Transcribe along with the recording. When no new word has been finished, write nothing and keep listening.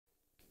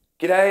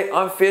G'day,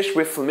 I'm Fish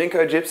with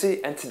Flamenco Gypsy,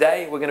 and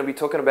today we're going to be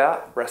talking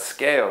about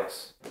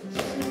rasgueados.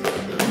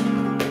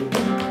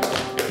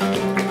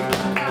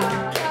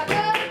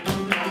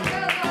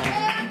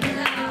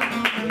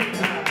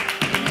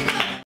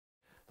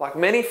 Like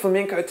many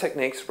flamenco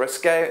techniques,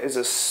 rasgueo is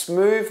a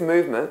smooth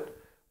movement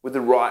with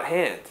the right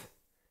hand.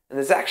 And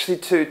there's actually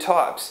two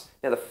types.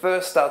 Now the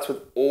first starts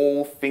with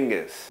all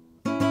fingers.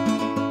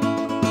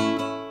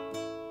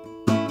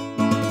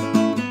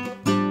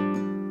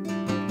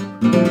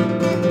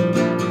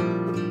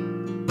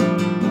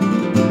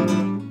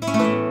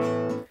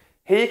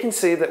 Here you can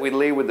see that we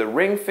lead with the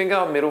ring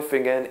finger, middle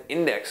finger and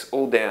index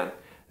all down.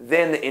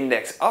 Then the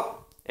index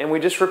up and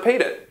we just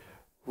repeat it.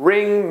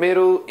 Ring,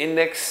 middle,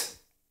 index,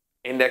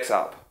 index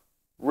up.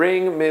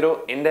 Ring,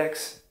 middle,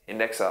 index,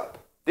 index up.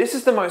 This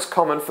is the most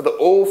common for the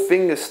all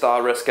fingers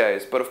style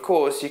rasgueos, but of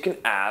course you can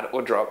add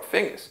or drop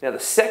fingers. Now the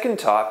second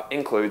type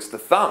includes the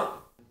thumb.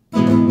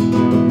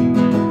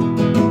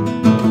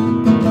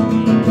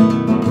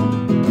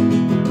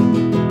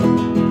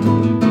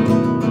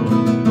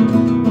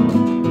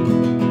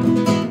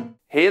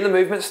 Here the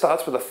movement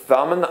starts with a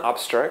thumb and the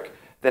upstroke,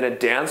 then a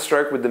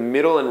downstroke with the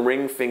middle and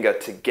ring finger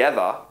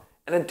together,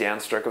 and a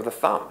downstroke of the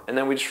thumb. And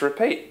then we just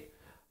repeat.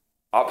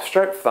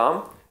 Upstroke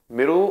thumb,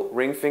 middle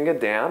ring finger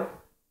down,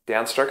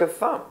 downstroke of the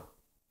thumb.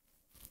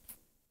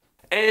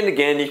 And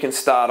again, you can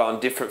start on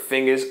different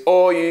fingers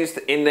or use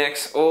the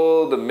index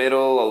or the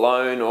middle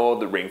alone or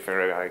the ring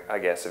finger, I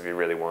guess, if you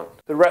really want.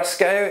 The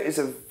rasgueo is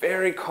a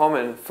very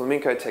common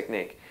flamenco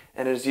technique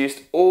and it is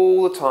used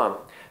all the time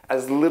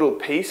as little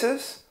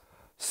pieces,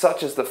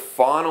 such as the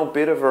final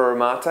bit of a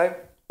remate,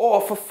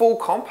 or for full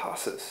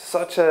compasses,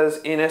 such as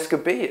in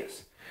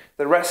escobillas.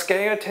 The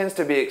rasgueo tends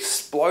to be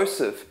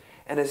explosive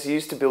and is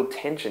used to build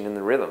tension in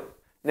the rhythm.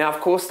 Now, of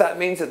course, that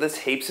means that there's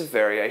heaps of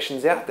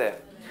variations out there.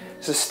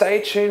 So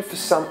stay tuned for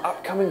some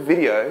upcoming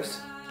videos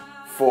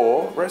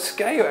for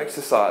rasgueo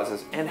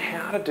exercises and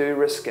how to do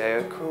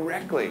rasgueo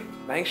correctly.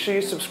 Make sure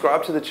you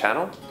subscribe to the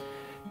channel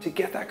to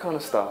get that kind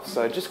of stuff.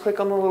 So just click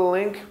on the little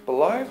link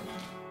below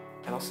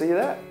and I'll see you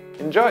there.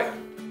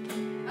 Enjoy!